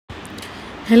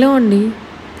Hello అండి.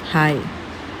 Hi.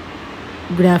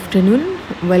 Good afternoon.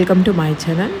 Welcome to my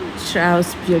channel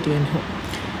Shravs beauty and home.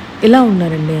 ఎలా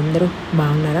ఉన్నారండి అందరూ?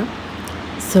 బాగున్నారా?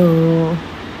 So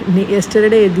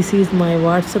yesterday this is my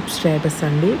WhatsApp status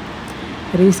అండి.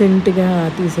 రీసెంట్గా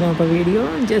తీసిన ఒక వీడియో.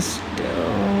 జస్ట్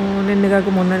నిన్న కాక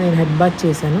మొన్న నేను హెడ్ బాత్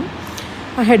చేశాను.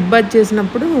 ఆ హెడ్ బాత్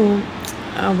చేసినప్పుడు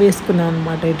వేసుకున్నాను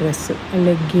అనమాట ఈ డ్రెస్,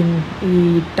 లెగ్గిన్,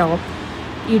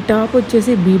 ఈ టాప్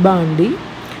వచ్చేసి బీబా అండి.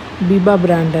 బీబా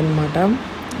బ్రాండ్ అనమాట.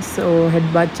 సో హెడ్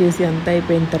బాత్ చేసి అంతా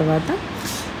అయిపోయిన తర్వాత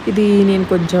ఇది నేను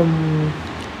కొంచెం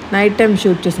నైట్ టైం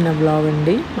షూట్ చేసిన బ్లాగ్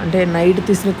అండి. అంటే నైట్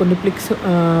తీసిన కొన్ని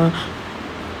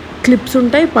క్లిప్స్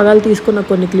ఉంటాయి, పగలు తీసుకున్న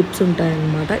కొన్ని క్లిప్స్ ఉంటాయి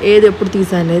అన్నమాట. ఏది ఎప్పుడు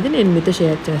తీసా అనేది నేను మీతో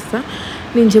షేర్ చేస్తాను.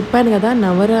 నేను చెప్పాను కదా,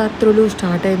 నవరాత్రులు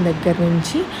స్టార్ట్ అయిన దగ్గర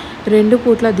నుంచి 2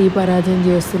 పూట్ల దీపారాధన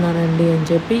చేస్తున్నానండి అని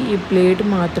చెప్పి. ఈ ప్లేట్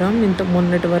మాత్రం ఇంత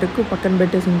మొన్నటి వరకు పక్కన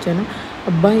పెట్టేసి ఉంచాను.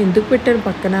 అబ్బా ఎందుకు పెట్టాను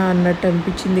పక్కన అన్నట్టు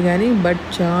అనిపించింది, కానీ బట్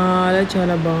చాలా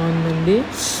చాలా బాగుందండి.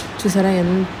 చూసారా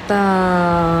ఎంత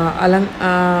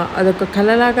అదొక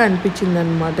కళలాగా అనిపించింది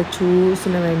అనమాట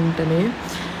చూసిన వెంటనే.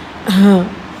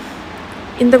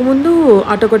 ఇంతకుముందు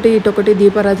అటొకటి ఇటొకటి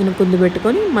దీపారాజన కుందు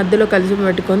పెట్టుకొని మధ్యలో కలిసి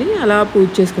పెట్టుకొని అలా పూజ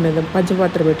చేసుకునేదాం,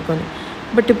 పంచపాత్ర పెట్టుకొని.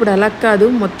 బట్ ఇప్పుడు అలా కాదు,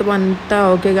 మొత్తం అంతా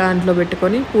ఒకే దాంట్లో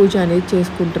పెట్టుకొని పూజ అనేది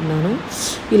చేసుకుంటున్నాను.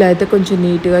 ఇలా అయితే కొంచెం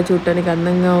నీట్గా చూడటానికి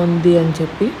అందంగా ఉంది అని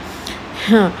చెప్పి.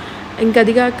 ఇంకా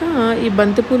అదిగాక ఈ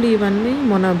బంతిపూలు ఇవన్నీ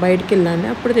మొన్న బయటికి వెళ్ళాను,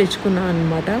 అప్పుడు తెచ్చుకున్నాను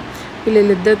అనమాట.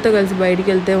 వీళ్ళిద్దరితో కలిసి బయటికి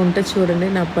వెళ్తే ఉంటే చూడండి,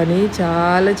 నా పని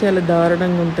చాలా చాలా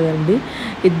దారుణంగా ఉంటుందండి.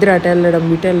 ఇద్దరు అటు వెళ్ళడం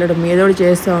ఇటు వెళ్ళడం ఏదో ఒకటి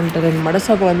చేస్తూ ఉంటారనమాట.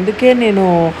 సో అందుకే నేను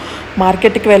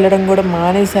మార్కెట్కి వెళ్ళడం కూడా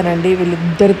మానేశానండి.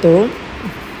 వీళ్ళిద్దరితో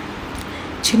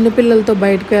చిన్నపిల్లలతో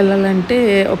బయటకు వెళ్ళాలంటే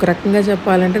ఒక రకంగా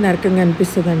చెప్పాలంటే నరకంగా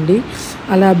అనిపిస్తుందండి.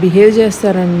 అలా బిహేవ్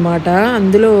చేస్తారనమాట.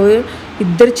 అందులో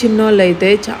ఇద్దరు చిన్నోళ్ళు అయితే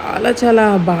చాలా చాలా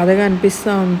బాధగా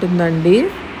అనిపిస్తూ ఉంటుందండి.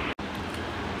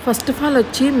 ఫస్ట్ ఆఫ్ ఆల్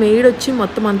మెయిడ్ వచ్చి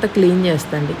మొత్తం అంతా క్లీన్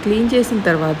చేస్తండి. క్లీన్ చేసిన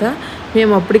తర్వాత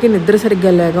మేము అప్పటికి నిద్ర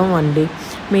సరిగ్గా లేగమండి.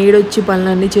 మెయిడ్ వచ్చి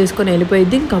పనులన్నీ చేసుకొని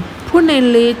వెళ్ళిపోయింది. ఇంకప్పుడు నేను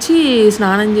లేచి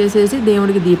స్నానం చేసేసి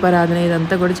దేవుడికి దీపారాధన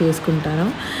ఇదంతా కూడా చేసుకుంటాను.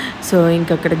 సో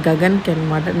ఇంకక్కడ గగన్కి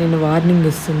అనమాట నేను వార్నింగ్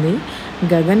ఇస్తుంది.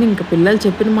 గగన్ ఇంకా పిల్లలు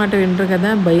చెప్పిన మాట వింటారు కదా,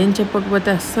 భయం చెప్పకపోతే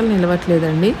అస్సలు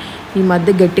నిలవట్లేదండి. ఈ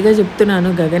మధ్య గట్టిగా చెప్తున్నాను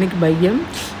గగన్కి భయం,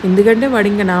 ఎందుకంటే వాడు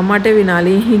ఇంకా నా మాటే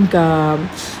వినాలి. ఇంకా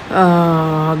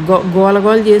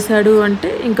గోల చేశాడు అంటే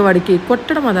ఇంకా వాడికి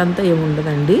కొట్టడం అదంతా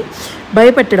ఏముండదండి,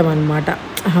 భయపెట్టడం అనమాట.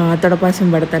 తొడపాసం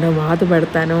పెడతాను, వాత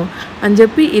పెడతాను అని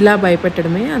చెప్పి ఇలా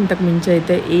భయపెట్టడమే, అంతకు మించి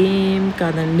అయితే ఏం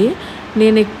కాదండి.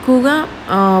 నేను ఎక్కువగా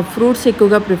ఫ్రూట్స్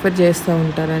ఎక్కువగా ప్రిఫర్ చేస్తూ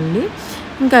ఉంటానండి.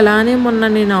 ఇంకా అలానే మొన్న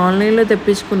నేను ఆన్లైన్లో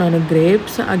తెప్పించుకున్నాను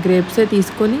గ్రేప్స్. ఆ గ్రేప్సే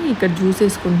తీసుకొని ఇక్కడ జ్యూస్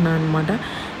వేసుకుంటున్నాను అనమాట.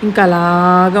 ఇంకా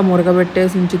అలాగా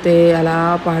మురగబెట్టేసి ఉంచితే అలా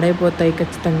పాడైపోతాయి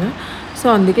ఖచ్చితంగా. సో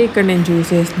అందుకే ఇక్కడ నేను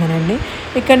జ్యూస్ వేస్తున్నానండి.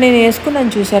 ఇక్కడ నేను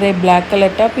వేసుకున్నాను చూసారా, బ్లాక్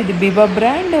కలర్ టాప్. ఇది బీబా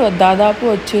బ్రాండ్. దాదాపు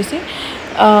వచ్చేసి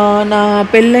నా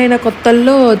పెళ్ళైన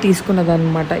కొత్తల్లో తీసుకున్నది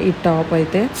అనమాట ఈ టాప్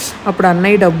అయితే. అప్పుడు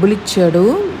అన్నయ్య డబ్బులు ఇచ్చాడు,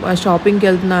 షాపింగ్కి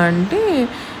వెళ్తున్నా అంటే.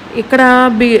 ఇక్కడ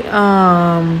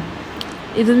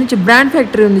ఇది నుంచి బ్రాండ్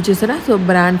ఫ్యాక్టరీ ఉంది చూసారా, సో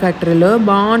బ్రాండ్ ఫ్యాక్టరీలో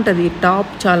బాగుంటుంది ఈ టాప్,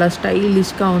 చాలా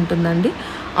స్టైలిష్గా ఉంటుందండి.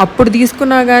 అప్పుడు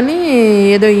తీసుకున్నా కానీ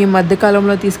ఏదో ఈ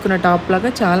మధ్యకాలంలో తీసుకున్న టాప్ లాగా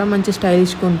చాలా మంచి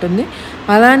స్టైలిష్గా ఉంటుంది.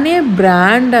 అలానే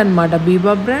బ్రాండ్ అనమాట,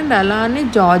 బీబా బ్రాండ్. అలానే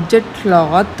georgette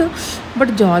cloth.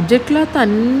 But georgette cloth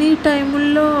అన్ని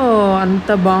టైముల్లో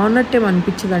అంత బాగున్నట్టేం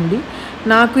అనిపించదండి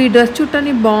నాకు. ఈ డ్రెస్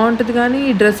చుట్టానికి బాగుంటుంది, కానీ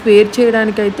ఈ డ్రెస్ వేర్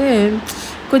చేయడానికైతే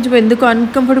కొంచెం ఎందుకు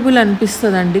అన్కంఫర్టబుల్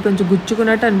అనిపిస్తుంది అండి, కొంచెం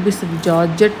గుచ్చుకున్నట్టు అనిపిస్తుంది.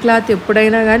 జార్జెట్ క్లాత్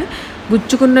ఎప్పుడైనా కానీ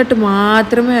గుచ్చుకున్నట్టు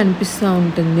మాత్రమే అనిపిస్తూ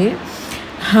ఉంటుంది.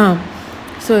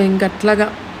 సో ఇంకట్లాగా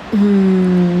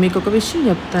మీకు ఒక విషయం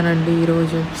చెప్తానండి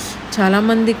ఈరోజు.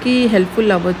 చాలామందికి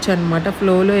హెల్ప్ఫుల్ అవ్వచ్చు అనమాట.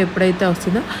 ఫ్లోలో ఎప్పుడైతే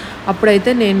వస్తుందో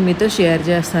అప్పుడైతే నేను మీతో షేర్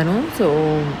చేస్తాను. సో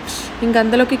ఇంక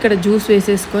అందులోకి ఇక్కడ జ్యూస్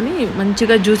వేసేసుకొని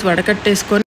మంచిగా జ్యూస్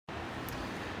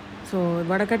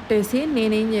వడకట్టేసి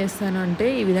నేనేం చేస్తాను అంటే,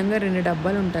 ఈ విధంగా 2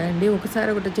 డబ్బాలు ఉంటాయండి. ఒకసారి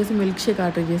ఒకటి వచ్చేసి మిల్క్ షేక్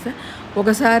ఆర్డర్ చేశాను,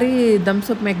 ఒకసారి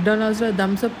థమ్స్అప్, మెక్డానల్డ్స్లో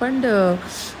థమ్స్అప్ అండ్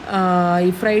ఈ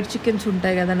ఫ్రైడ్ చికెన్స్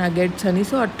ఉంటాయి కదా నగెట్స్ అని.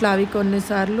 సో అట్లా అవి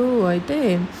కొన్నిసార్లు అయితే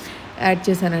యాడ్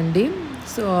చేశానండి.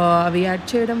 సో అవి యాడ్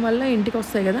చేయడం వల్ల ఇంటికి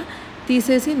వస్తాయి కదా,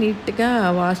 తీసేసి నీట్గా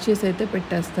వాష్ చేసి అయితే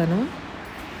పెట్టేస్తాను.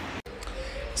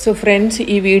 సో ఫ్రెండ్స్,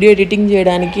 ఈ వీడియో ఎడిటింగ్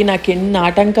చేయడానికి నాకు ఎన్ని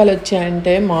ఆటంకాలు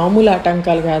వచ్చాయంటే మామూలు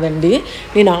ఆటంకాలు కాదండి.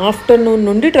 నేను ఆఫ్టర్నూన్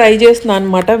నుండి ట్రై చేస్తున్నాను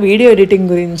అనమాట వీడియో ఎడిటింగ్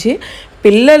గురించి.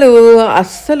 పిల్లలు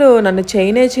అస్సలు నన్ను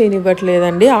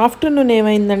చేయనివ్వట్లేదండి. ఆఫ్టర్నూన్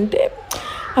ఏమైందంటే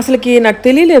అసలుకి నాకు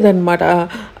తెలియలేదన్నమాట.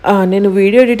 నేను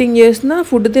వీడియో ఎడిటింగ్ చేస్తున్నా,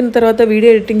 ఫుడ్ తిన్న తర్వాత వీడియో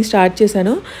ఎడిటింగ్ స్టార్ట్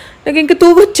చేశాను. నాకు ఇంకా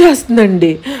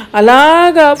తూగొచ్చేస్తుందండి.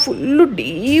 అలాగా ఫుల్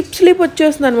డీప్ స్లీప్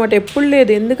వచ్చేస్తుంది అనమాట. ఎప్పుడు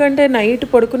లేదు, ఎందుకంటే నైట్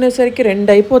పడుకునేసరికి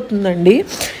 2 అయిపోతుందండి.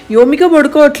 యోమిక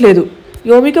పడుకోవట్లేదు.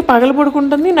 యోమిక పగలు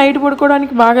పడుకుంటుంది, నైట్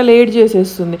పడుకోవడానికి బాగా లేట్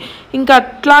చేసేస్తుంది. ఇంకా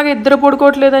అట్లాగే ఇద్దరు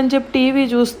పడుకోవట్లేదని చెప్పి టీవీ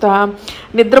చూస్తా,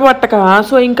 నిద్ర పట్టక,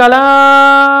 సో ఇంకా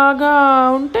అలాగా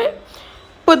ఉంటే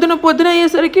పొద్దున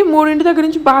అయ్యేసరికి 3 దగ్గర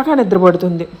నుంచి బాగా నిద్ర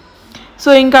పడుతుంది. సో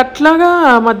ఇంకా అట్లాగా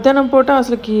మధ్యాహ్నం పూట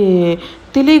అసలుకి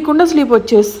తెలియకుండా స్లీప్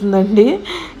వచ్చేస్తుందండి.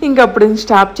 ఇంకా అప్పుడు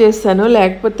స్టాప్ చేస్తాను,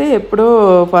 లేకపోతే ఎప్పుడో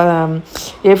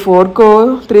 4కో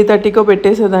 3:30కో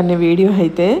పెట్టేసేదాన్ని వీడియో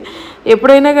అయితే.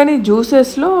 ఎప్పుడైనా కానీ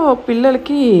జ్యూసెస్లో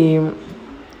పిల్లలకి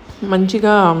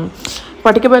మంచిగా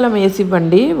పటిక బెల్లం వేసి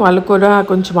ఇవ్వండి, వాళ్ళు కూడా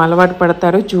కొంచెం అలవాటు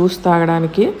పడతారు జ్యూస్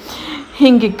తాగడానికి.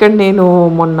 ఇంక ఇక్కడ నేను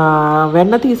మొన్న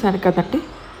వెన్న తీశాను కదండి,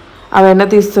 ఆ వెన్న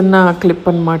తీస్తున్న క్లిప్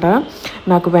అనమాట.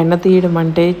 నాకు వెన్న తీయడం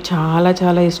అంటే చాలా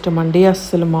చాలా ఇష్టం అండి,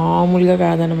 అస్సలు మామూలుగా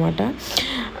కాదనమాట.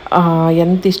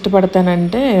 ఎంత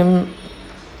ఇష్టపడతానంటే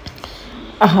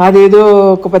అదేదో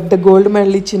ఒక పెద్ద గోల్డ్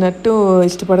మెడల్ ఇచ్చినట్టు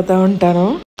ఇష్టపడతా ఉంటాను.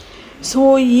 సో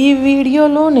ఈ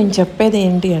వీడియోలో నేను చెప్పేది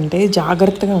ఏంటి అంటే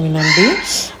జాగ్రత్తగా వినండి.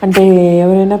 అంటే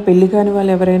ఎవరైనా పెళ్ళి కాని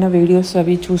వాళ్ళు ఎవరైనా వీడియోస్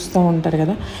అవి చూస్తూ ఉంటారు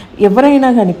కదా, ఎవరైనా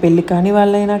కానీ పెళ్ళి కాని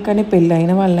వాళ్ళైనా కానీ పెళ్ళి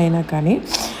అయిన వాళ్ళైనా కానీ,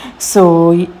 సో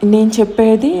నేను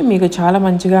చెప్పేది మీకు చాలా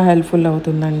మంచిగా హెల్ప్ఫుల్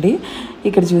అవుతుందండి.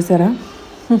 ఇక్కడ చూసారా,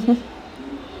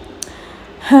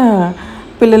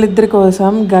 పిల్లలిద్దరి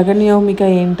కోసం గగన్ యోమిక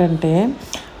ఏంటంటే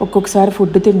ఒక్కొక్కసారి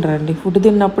ఫుడ్ తినరండి. ఫుడ్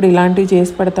తిన్నప్పుడు ఇలాంటివి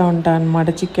చేసి పెడతా ఉంటాను అనమాట.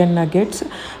 Chicken nuggets,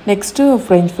 next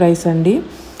French fries అండి.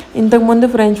 ఇంతకుముందు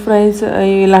ఫ్రెంచ్ ఫ్రైస్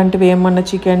ఇలాంటివి ఏమన్నా,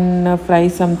 చికెన్ ఫ్రై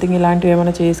సంథింగ్ ఇలాంటివి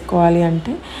ఏమైనా చేసుకోవాలి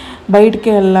అంటే బయటికి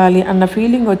వెళ్ళాలి అన్న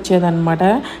ఫీలింగ్ వచ్చేదన్నమాట.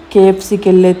 కేఎఫ్సీకి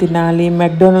వెళ్ళే తినాలి,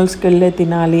 మెక్డొనాల్డ్స్కి వెళ్ళే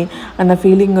తినాలి అన్న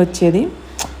ఫీలింగ్ వచ్చేది.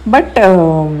 బట్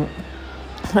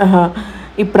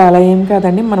ఇప్పుడు అలా ఏం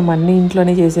కాదండి, మనం అన్నీ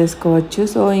ఇంట్లోనే చేసేసుకోవచ్చు.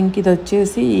 సో ఇంక ఇది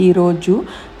వచ్చేసి ఈరోజు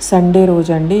సండే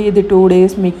రోజు అండి. ఇది 2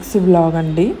 days మిక్స్ వ్లాగ్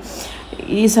అండి.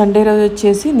 ఈ సండే రోజు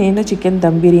వచ్చేసి నేను చికెన్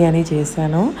దమ్ బిర్యానీ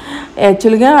చేశాను.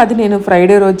 యాక్చువల్గా అది నేను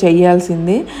ఫ్రైడే రోజు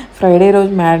చేయాల్సింది. ఫ్రైడే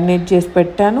రోజు మ్యారినేట్ చేసి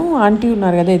పెట్టాను. ఆంటీ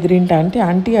ఉన్నారు కదా ఎదురింటి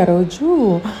ఆంటీ ఆ రోజు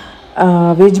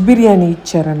వెజ్ బిర్యానీ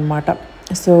ఇచ్చారనమాట.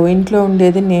 సో ఇంట్లో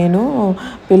ఉండేది నేను,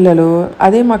 పిల్లలు,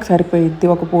 అదే మాకు సరిపోయిద్ది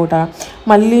ఒక పూట.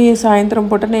 మళ్ళీ సాయంత్రం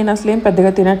పూట నేను అసలు ఏం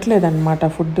పెద్దగా తినట్లేదన్నమాట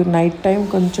ఫుడ్. నైట్ టైం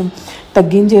కొంచెం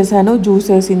తగ్గించేసాను.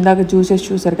 జ్యూసెస్, ఇందాక జ్యూసెస్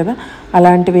చూసారు కదా,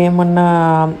 అలాంటివి ఏమన్నా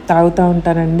తాగుతూ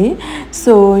ఉంటానండి.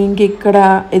 సో ఇంక ఇక్కడ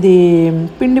ఇది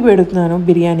పిండి పెడుతున్నాను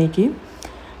బిర్యానీకి.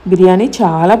 బిర్యానీ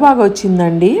చాలా బాగా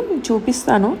వచ్చిందండి,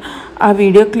 చూపిస్తాను. ఆ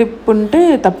వీడియో క్లిప్ ఉంటే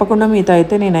తప్పకుండా మీతో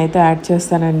అయితే నేనైతే యాడ్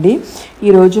చేస్తానండి.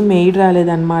 ఈరోజు మెయిడ్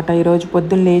రాలేదన్నమాట. ఈరోజు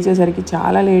పొద్దున్న లేచేసరికి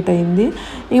చాలా లేట్ అయింది.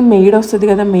 ఇంక మెయిడ్ వస్తుంది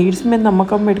కదా, మెయిడ్స్ మీద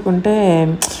నమ్మకం పెట్టుకుంటే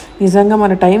నిజంగా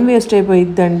మన టైం వేస్ట్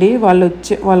అయిపోయిద్దండి.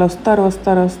 వాళ్ళు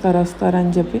వస్తారు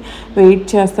అని చెప్పి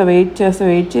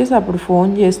వెయిట్ చేసి అప్పుడు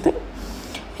ఫోన్ చేస్తే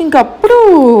ఇంకప్పుడు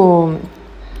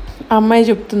ఆ అమ్మాయి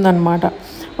చెప్తుందన్నమాట,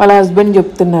 వాళ్ళ హస్బెండ్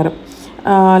చెప్తున్నారు,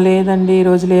 లేదండి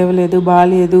ఈరోజు లేవలేదు,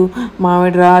 బాగాలేదు,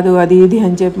 మామిడి రాదు, అది ఇది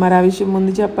అని చెప్పి. మరి ఆ విషయం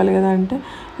ముందు చెప్పాలి కదా అంటే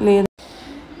లేదు.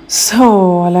 సో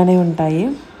అలానే ఉంటాయి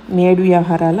మేడ్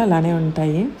వ్యవహారాలు, అలానే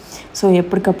ఉంటాయి. సో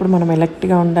ఎప్పటికప్పుడు మనం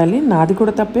ఎలర్ట్గా ఉండాలి. నాది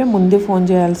కూడా తప్పే, ముందే ఫోన్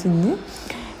చేయాల్సింది.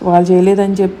 వాళ్ళు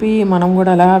చేయలేదని చెప్పి మనం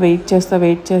కూడా అలా వెయిట్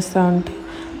చేస్తూ ఉంటే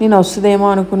నేను వస్తుందేమో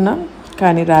అనుకున్నా,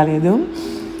 కానీ రాలేదు.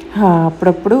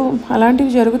 అప్పుడప్పుడు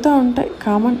అలాంటివి జరుగుతూ ఉంటాయి,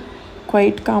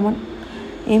 క్వైట్ కామన్.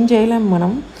 ఏం చేయలేం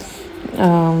మనం,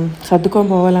 సర్దుకొని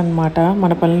పోవాలన్నమాట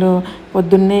మన పనులు.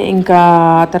 పొద్దున్నే ఇంకా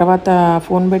తర్వాత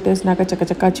ఫోన్ పెట్టేసినాక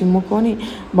చక్కచక్క చిమ్ముకొని,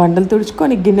 బండలు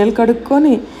తుడుచుకొని, గిన్నెలు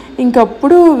కడుక్కొని,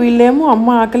 ఇంకప్పుడు వీళ్ళేమో అమ్మ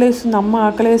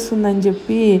ఆకలేస్తుంది అని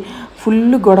చెప్పి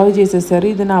ఫుల్ గొడవ చేసేసారు.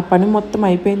 ఇది నా పని మొత్తం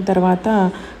అయిపోయిన తర్వాత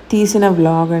తీసిన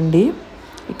వ్లాగ్ అండి.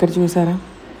 ఇక్కడ చూసారా,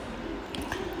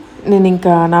 నేను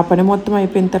ఇంకా నా పని మొత్తం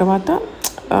అయిపోయిన తర్వాత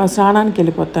స్నానానికి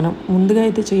వెళ్ళిపోతాను. ముందుగా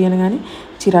అయితే చేయను, కానీ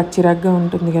చిరాగ్గా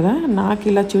ఉంటుంది కదా. నాకు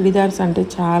ఇలా చుడిదార్స్ అంటే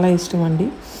చాలా ఇష్టం అండి.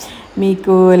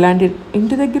 మీకు ఎలాంటి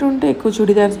ఇంటి దగ్గర ఉంటే ఎక్కువ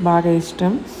చుడిదార్స్ బాగా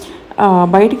ఇష్టం,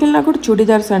 బయటికి వెళ్ళినా కూడా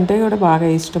చుడిదార్స్ అంటే కూడా బాగా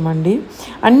ఇష్టం అండి.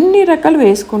 అన్ని రకాలు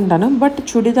వేసుకుంటాను, బట్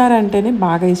చుడిదార్ అంటేనే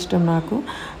బాగా ఇష్టం నాకు.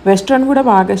 వెస్ట్రన్ కూడా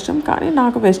బాగా ఇష్టం, కానీ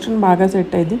నాకు వెస్ట్రన్ బాగా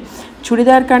సెట్ అయింది.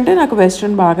 చుడిదార్ కంటే నాకు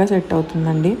వెస్ట్రన్ బాగా సెట్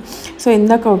అవుతుందండి. సో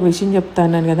ఇందాక ఒక విషయం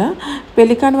చెప్తాను కదా,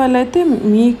 పెళ్ళికాని వాళ్ళైతే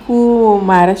మీకు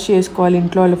మ్యారేజ్ చేసుకోవాలి,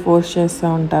 ఇంట్లో వాళ్ళు ఫోర్స్ చేస్తూ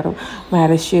ఉంటారు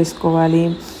మ్యారేజ్ చేసుకోవాలి.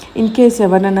 ఇన్ కేస్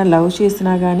ఎవరినైనా లవ్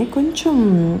చేసినా కానీ కొంచెం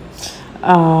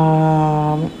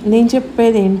నేను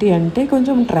చెప్పేది ఏంటి అంటే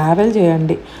కొంచెం ట్రావెల్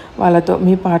చేయండి వాళ్ళతో.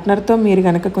 మీ పార్ట్నర్తో మీరు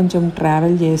కనుక కొంచెం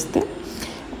ట్రావెల్ చేస్తే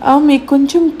మీకు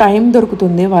కొంచెం టైం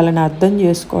దొరుకుతుంది వాళ్ళని అర్థం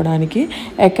చేసుకోవడానికి.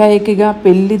 ఏకాఏకిగా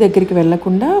పెళ్ళి దగ్గరికి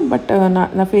వెళ్ళకుండా. బట్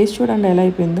నా ఫేస్ చూడండి ఎలా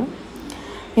అయిపోయిందో.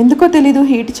 ఎందుకో తెలీదు,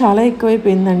 హీట్ చాలా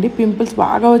ఎక్కువైపోయిందండి. పింపుల్స్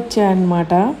బాగా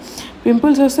వచ్చాయన్నమాట.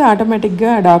 పింపుల్స్ వస్తే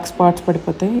ఆటోమేటిక్గా డార్క్ స్పాట్స్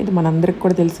పడిపోతాయి. ఇది మనందరికి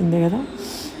కూడా తెలిసిందే కదా.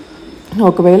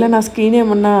 ఒకవేళ నా స్క్రీన్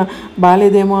ఏమన్నా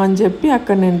బాగాలేదేమో అని చెప్పి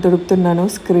అక్కడ నేను తొడుపుతున్నాను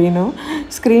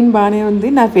స్క్రీన్ బాగానే ఉంది,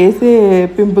 నా ఫేసే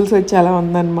పింపుల్స్ వచ్చి అలా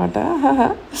ఉందన్నమాట.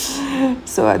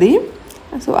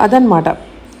 సో అదనమాట.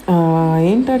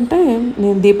 ఏంటంటే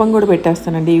నేను దీపం కూడా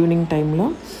పెట్టేస్తానండి ఈవినింగ్ టైంలో.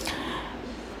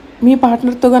 మీ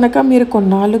పార్ట్నర్తో కనుక మీరు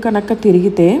కొన్నాళ్ళు కనుక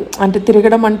తిరిగితే, అంటే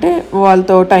తిరగడం అంటే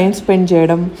వాళ్ళతో టైం స్పెండ్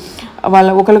చేయడం,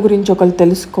 ఒకరి గురించి ఒకరు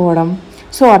తెలుసుకోవడం,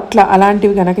 సో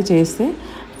అలాంటివి కనుక చేస్తే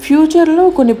ఫ్యూచర్లో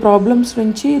కొన్ని ప్రాబ్లమ్స్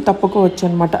నుంచి తప్పుకోవచ్చు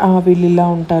అనమాట. వీళ్ళు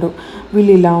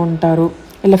ఇలా ఉంటారు,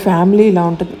 ఇలా ఫ్యామిలీ ఇలా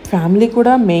ఉంటుంది. ఫ్యామిలీ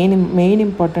కూడా మెయిన్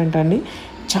ఇంపార్టెంట్ అండి,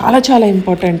 చాలా చాలా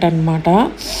ఇంపార్టెంట్ అనమాట.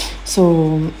 సో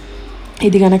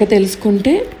ఇది కనుక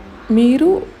తెలుసుకుంటే మీరు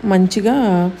మంచిగా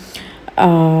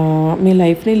మీ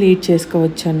లైఫ్ని లీడ్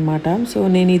చేసుకోవచ్చు అనమాట. సో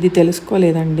నేను ఇది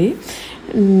తెలుసుకోలేదండి.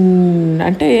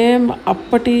 అంటే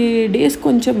అప్పటి డేస్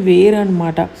కొంచెం వేరు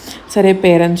అనమాట. సరే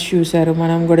పేరెంట్స్ చూశారు,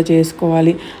 మనం కూడా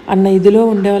చేసుకోవాలి అన్న ఇదిలో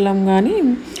ఉండేవాళ్ళం.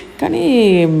 కానీ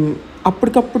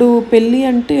అప్పటికప్పుడు పెళ్ళి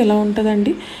అంటే ఎలా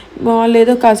ఉంటుందండి, వాళ్ళు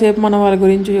ఏదో కాసేపు మనం వాళ్ళ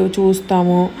గురించి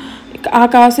చూస్తాము, ఆ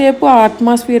కాసేపు ఆ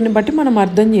అట్మాస్ఫియర్ని బట్టి మనం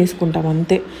అర్థం చేసుకుంటాం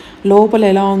అంతే. లోపల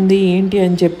ఎలా ఉంది ఏంటి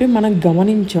అని చెప్పి మనం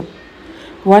గమనించాం.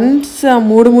 వన్స్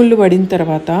 3 ముళ్ళు పడిన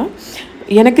తర్వాత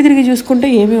వెనక్కి తిరిగి చూసుకుంటే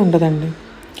ఏమీ ఉండదండి.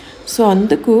 సో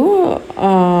అందుకు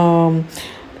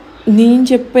నేను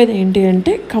చెప్పేది ఏంటి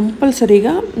అంటే,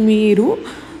 కంపల్సరీగా మీరు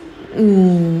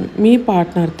మీ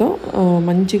పార్ట్నర్తో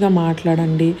మంచిగా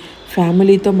మాట్లాడండి,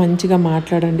 ఫ్యామిలీతో మంచిగా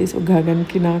మాట్లాడండి. సో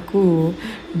గగన్కి నాకు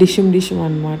డిషుమ్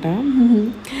అనమాట.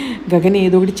 గగన్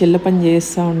ఏదో ఒకటి చిల్ల పని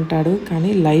చేస్తూ ఉంటాడు,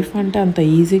 కానీ లైఫ్ అంటే అంత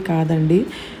ఈజీ కాదండి.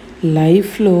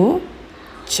 లైఫ్లో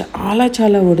చాలా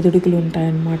చాలా ఒడిదుడుకులు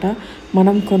ఉంటాయన్నమాట.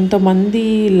 మనం కొంతమంది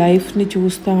లైఫ్ని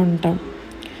చూస్తూ ఉంటాం,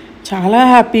 చాలా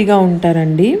హ్యాపీగా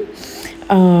ఉంటారండి.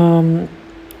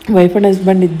 వైఫ్ అండ్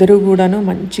హస్బెండ్ ఇద్దరు కూడాను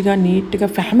మంచిగా నీట్గా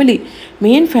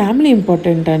మెయిన్ ఫ్యామిలీ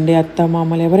ఇంపార్టెంట్ అండి. అత్త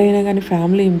మామలు ఎవరైనా కానీ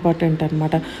ఫ్యామిలీ ఇంపార్టెంట్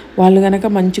అనమాట. వాళ్ళు కనుక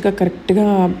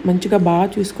మంచిగా బాగా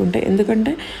చూసుకుంటే,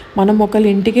 ఎందుకంటే మనం ఒకళ్ళ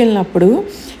ఇంటికి వెళ్ళినప్పుడు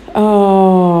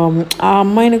ఆ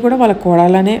అమ్మాయిని కూడా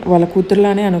వాళ్ళ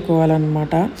కూతురులానే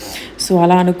అనుకోవాలన్నమాట. సో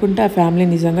అలా అనుకుంటే ఆ ఫ్యామిలీ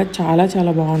నిజంగా చాలా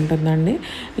చాలా బాగుంటుందండి.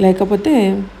 లేకపోతే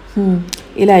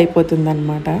ఇలా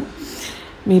అయిపోతుందన్నమాట.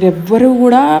 మీరెవ్వరూ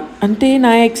కూడా, అంటే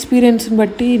నా ఎక్స్పీరియన్స్ని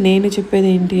బట్టి నేను చెప్పేది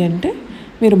ఏంటి అంటే,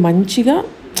 మీరు మంచిగా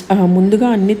ముందుగా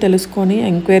అన్నీ తెలుసుకొని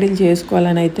ఎంక్వైరీలు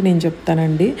చేసుకోవాలని అయితే నేను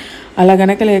చెప్తానండి. అలా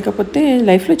గనక లేకపోతే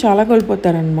లైఫ్లో చాలా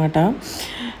కోల్పోతారనమాట.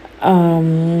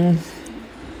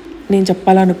 నేను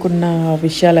చెప్పాలనుకున్న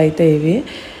విషయాలు అయితే ఇవి.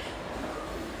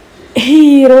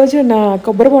 ఈరోజు నా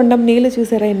కొబ్బరి బొండం నీళ్ళు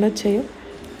చూసారా ఎన్ని వచ్చాయో.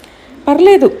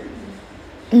 పర్లేదు,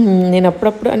 నేను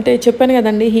అప్పుడప్పుడు అంటే చెప్పాను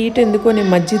కదండి, హీట్ ఎందుకో నేను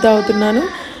మజ్జిగ తాగుతున్నాను,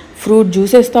 ఫ్రూట్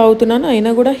జ్యూసెస్ తాగుతున్నాను,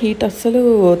 అయినా కూడా హీట్ అస్సలు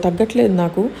తగ్గట్లేదు.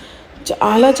 నాకు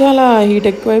చాలా చాలా హీట్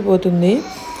ఎక్కువైపోతుంది,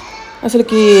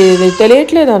 అసలుకి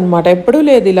తెలియట్లేదు అనమాట. ఎప్పుడూ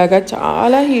లేదు ఇలాగా,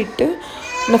 చాలా హీట్.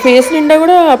 నా ఫేస్ నిండా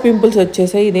కూడా పింపుల్స్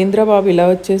వచ్చేసాయి. ఇదేంద్ర బాబు ఇలా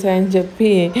వచ్చేసాయని చెప్పి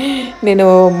నేను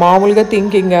మామూలుగా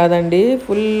థింకింగ్ కాదండి,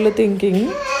 ఫుల్ థింకింగ్.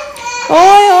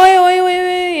 ఓయ్ ఓయ్ ఓయ్ ఓయ్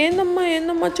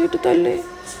ఏందమ్మా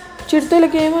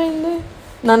చిట్టుతల్లికి ఏమైంది?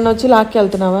 నన్ను వచ్చి లాక్కి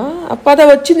వెళ్తున్నావా? అప్పదా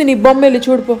వచ్చింది నీ బొమ్మ, వెళ్ళి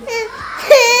చూడుపో.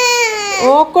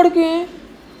 ఒక్కడికి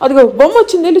అదిగో బొమ్మ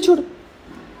వచ్చింది, వెళ్ళి చూడు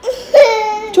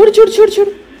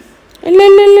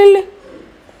వెళ్ళు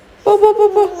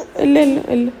పో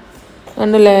వెళ్ళు.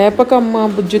 నన్ను లేపకమ్మా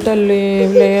బుజ్జి తల్లి,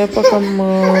 లేపకమ్మా.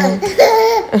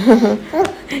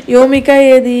 యోమిక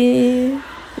ఏది?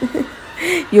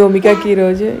 యోమికకి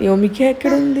ఈరోజు యోమిక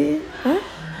ఎక్కడుంది?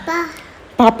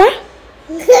 పాప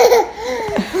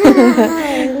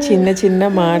చిన్న చిన్న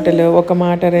మాటలు, ఒక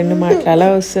మాట రెండు మాటలు అలా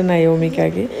వస్తున్నాయి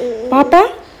యోమికకి. పాప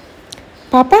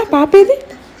ఏది?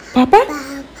 పాప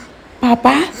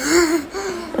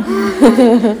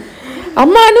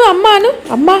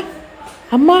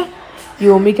అమ్మా.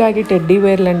 యోమికకి టెడ్డీ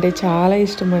బేర్లు అంటే చాలా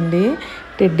ఇష్టం అండి.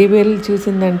 టెడ్డీ బేర్లు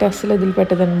చూసిందంటే అస్సలు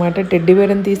వదిలిపెట్టదనమాట. టెడ్డీ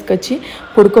బేర్ని తీసుకొచ్చి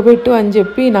పడుకోబెట్టు అని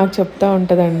చెప్పి నాకు చెప్తూ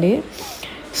ఉంటుందండి.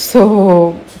 సో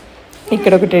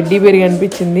ఇక్కడ ఒక టెడ్డీ బేర్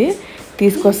కనిపించింది,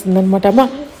 తీసుకొస్తుందనమాట. అమ్మా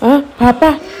పాప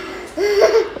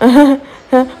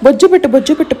బొజ్జు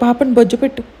పెట్టు పాపని బొజ్జు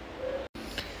పెట్టు.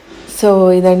 సో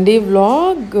ఇదండి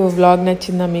వ్లాగ్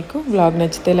నచ్చిందా మీకు? వ్లాగ్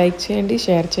నచ్చితే లైక్ చేయండి,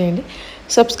 షేర్ చేయండి,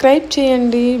 సబ్స్క్రైబ్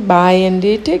చేయండి. బాయ్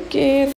అండి, టేక్ కేర్.